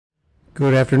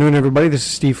Good afternoon, everybody. This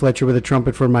is Steve Fletcher with a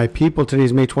trumpet for my people. Today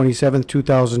is May 27th,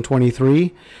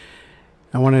 2023.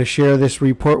 I want to share this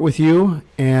report with you,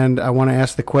 and I want to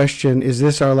ask the question, is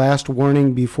this our last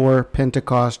warning before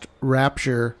Pentecost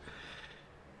rapture?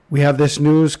 We have this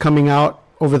news coming out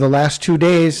over the last 2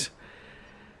 days.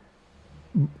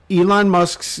 Elon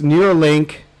Musk's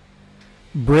Neuralink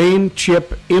brain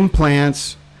chip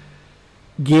implants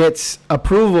gets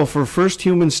approval for first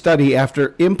human study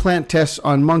after implant tests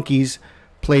on monkeys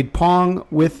played Pong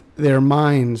with their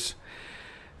minds.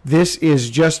 This is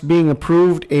just being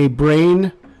approved, a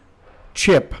brain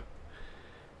chip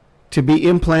to be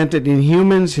implanted in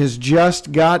humans has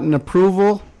just gotten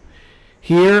approval.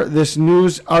 Here, this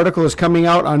news article is coming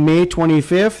out on May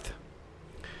 25th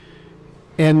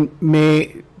and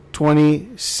May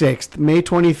 26th. May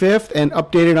 25th and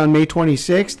updated on May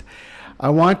 26th. I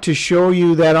want to show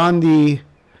you that on the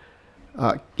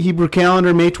Hebrew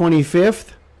calendar, May 25th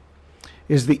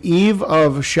is the eve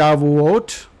of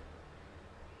Shavuot,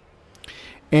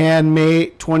 and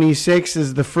May 26th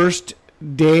is the first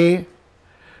day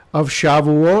of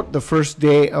Shavuot, the first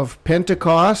day of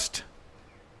Pentecost.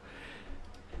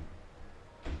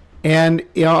 And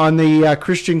on the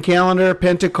Christian calendar,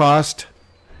 Pentecost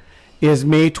is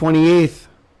May 28th.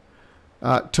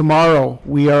 Tomorrow,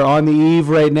 we are on the eve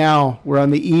right now. We're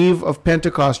on the eve of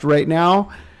Pentecost right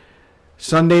now.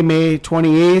 Sunday, May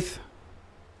 28th.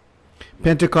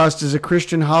 Pentecost is a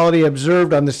Christian holiday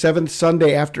observed on the seventh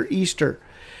Sunday after Easter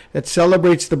that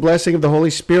celebrates the blessing of the Holy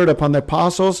Spirit upon the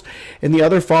apostles and the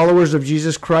other followers of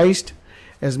Jesus Christ,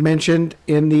 as mentioned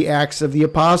in the Acts of the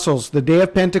Apostles. The day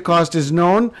of Pentecost is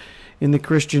known in the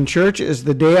Christian church as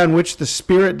the day on which the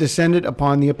Spirit descended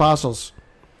upon the apostles.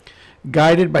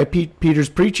 Guided by Peter's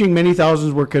preaching, many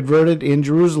thousands were converted in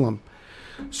Jerusalem.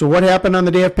 So what happened on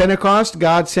the day of Pentecost?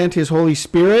 God sent his Holy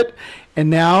Spirit, and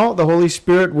now the Holy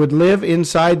Spirit would live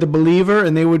inside the believer,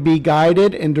 and they would be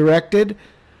guided and directed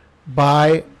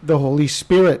by the Holy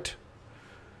Spirit.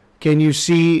 Can you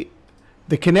see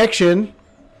the connection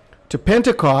to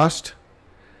Pentecost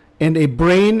and a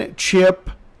brain chip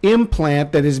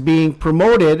implant that is being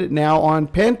promoted now on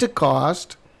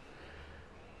Pentecost?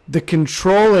 The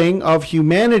controlling of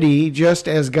humanity, just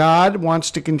as God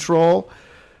wants to control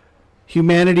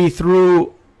humanity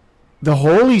through the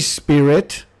Holy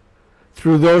Spirit,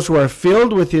 through those who are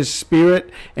filled with his Spirit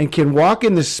and can walk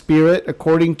in the Spirit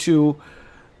according to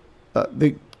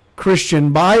the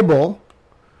Christian Bible,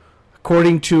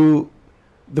 according to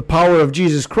the power of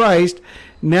Jesus Christ.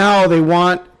 Now they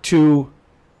want to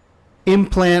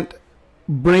implant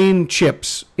brain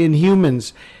chips in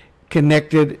humans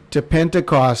connected to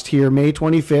Pentecost here, May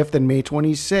 25th and May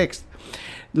 26th.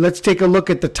 Let's take a look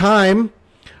at the time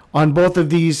on both of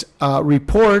these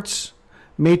reports.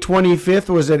 May 25th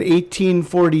was at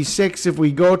 1846. If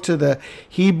we go to the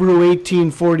Hebrew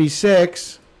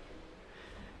 1846,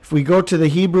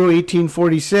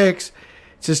 it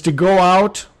says to go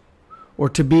out or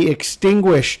to be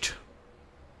extinguished.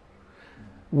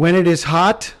 When it is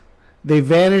hot, they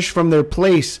vanish from their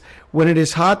place. When it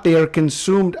is hot, they are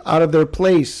consumed out of their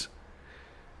place.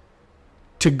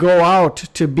 To go out,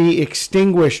 to be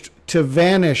extinguished, to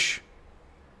vanish.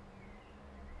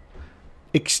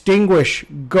 Extinguish,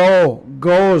 go,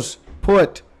 goes,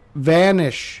 put,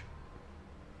 vanish.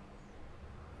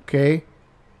 Okay?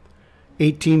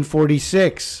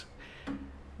 1846.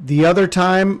 The other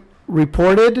time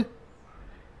reported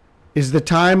is the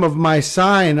time of my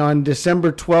sign on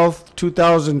December 12th,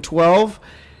 2012.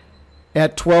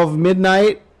 At 12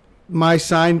 midnight, my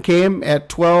sign came at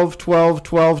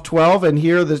 12:12:12:12, and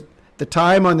here the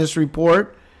time on this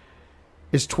report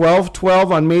is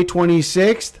 12:12 on May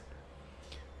 26th,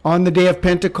 on the day of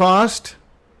Pentecost,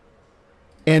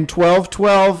 and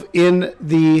 12:12 in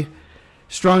the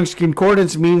Strong's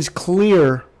Concordance means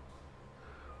clear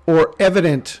or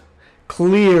evident.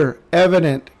 Clear,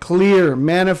 evident, clear,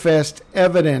 manifest,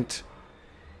 evident.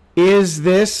 Is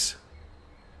this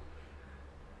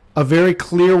a very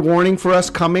clear warning for us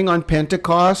coming on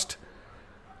Pentecost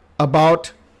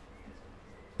about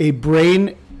a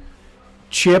brain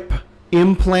chip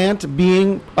implant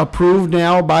being approved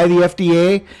now by the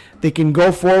FDA? They can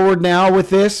go forward now with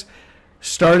this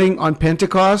starting on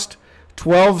Pentecost.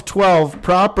 12:12,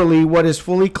 properly what is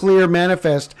fully clear,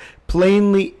 manifest,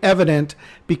 plainly evident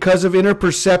because of inner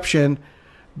perception,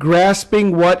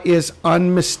 grasping what is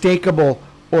unmistakable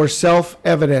or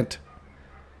self-evident.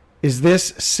 Is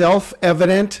this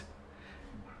self-evident?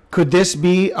 Could this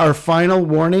be our final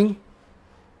warning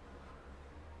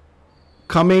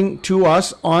coming to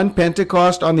us on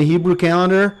Pentecost on the Hebrew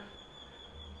calendar,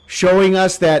 showing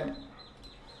us that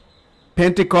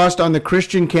Pentecost on the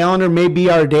Christian calendar may be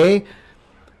our day?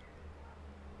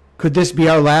 Could this be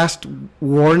our last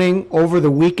warning over the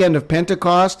weekend of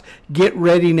Pentecost? Get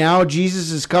ready now.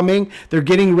 Jesus is coming. They're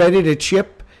getting ready to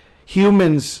chip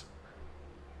humans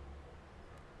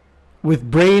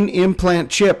with brain implant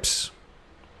chips.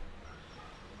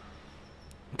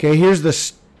 Okay, here's the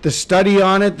study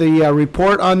on it, the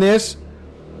report on this.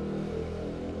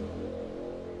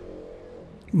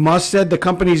 Musk said the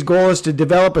company's goal is to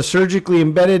develop a surgically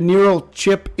embedded neural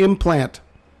chip implant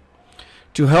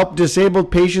to help disabled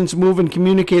patients move and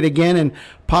communicate again and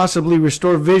possibly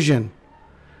restore vision.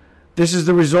 This is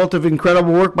the result of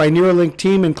incredible work by Neuralink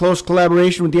team in close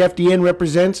collaboration with the FDA and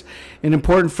represents an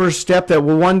important first step that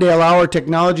will one day allow our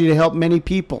technology to help many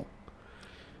people.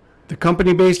 The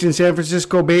company based in San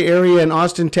Francisco Bay Area and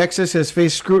Austin, Texas has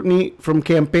faced scrutiny from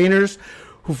campaigners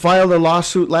who filed a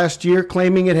lawsuit last year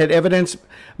claiming it had evidence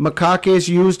macaques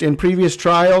used in previous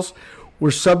trials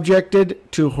were subjected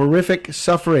to horrific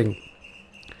suffering.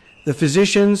 The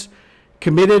physicians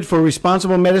committed for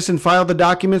responsible medicine filed the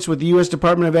documents with the U.S.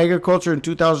 Department of Agriculture in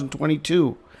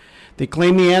 2022. They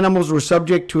claim the animals were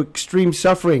subject to extreme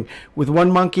suffering, with one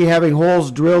monkey having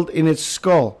holes drilled in its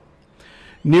skull.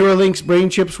 Neuralink's brain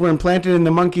chips were implanted in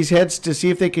the monkeys' heads to see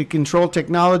if they could control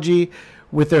technology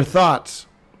with their thoughts.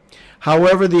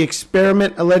 However, the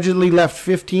experiment allegedly left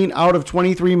 15 out of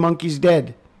 23 monkeys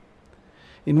dead.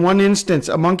 In one instance,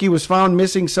 a monkey was found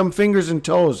missing some fingers and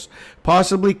toes,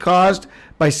 possibly caused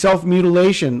by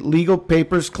self-mutilation, legal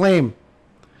papers claim.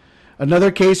 Another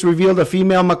case revealed a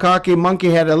female macaque monkey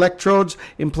had electrodes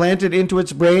implanted into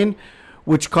its brain,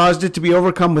 which caused it to be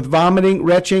overcome with vomiting,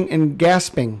 retching, and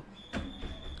gasping.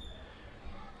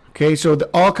 Okay, so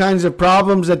all kinds of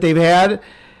problems that they've had,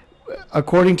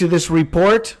 according to this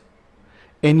report,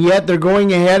 and yet they're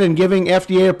going ahead and giving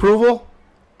FDA approval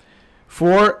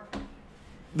for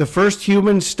the first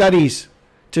human studies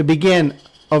to begin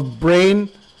of brain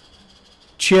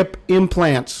chip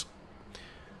implants.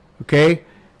 Okay,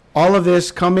 all of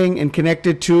this coming and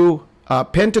connected to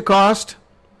Pentecost.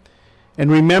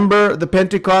 And remember, the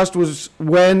Pentecost was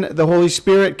when the Holy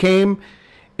Spirit came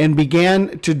and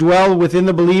began to dwell within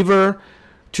the believer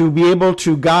to be able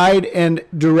to guide and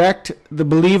direct the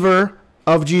believer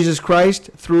of Jesus Christ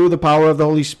through the power of the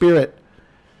Holy Spirit.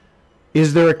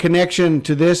 Is there a connection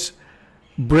to this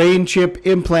brain chip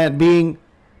implant being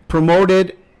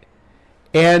promoted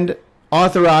and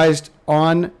authorized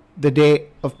on the day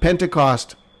of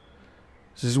Pentecost?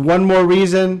 This is one more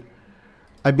reason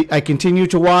I continue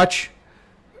to watch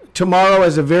tomorrow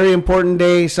as a very important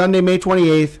day, Sunday, May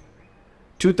 28th,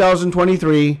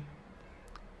 2023,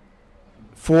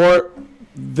 for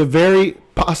the very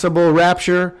possible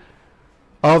rapture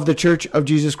of the Church of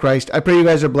Jesus Christ. I pray you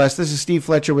guys are blessed. This is Steve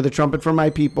Fletcher with a trumpet for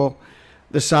my people,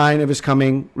 the sign of his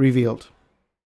coming revealed.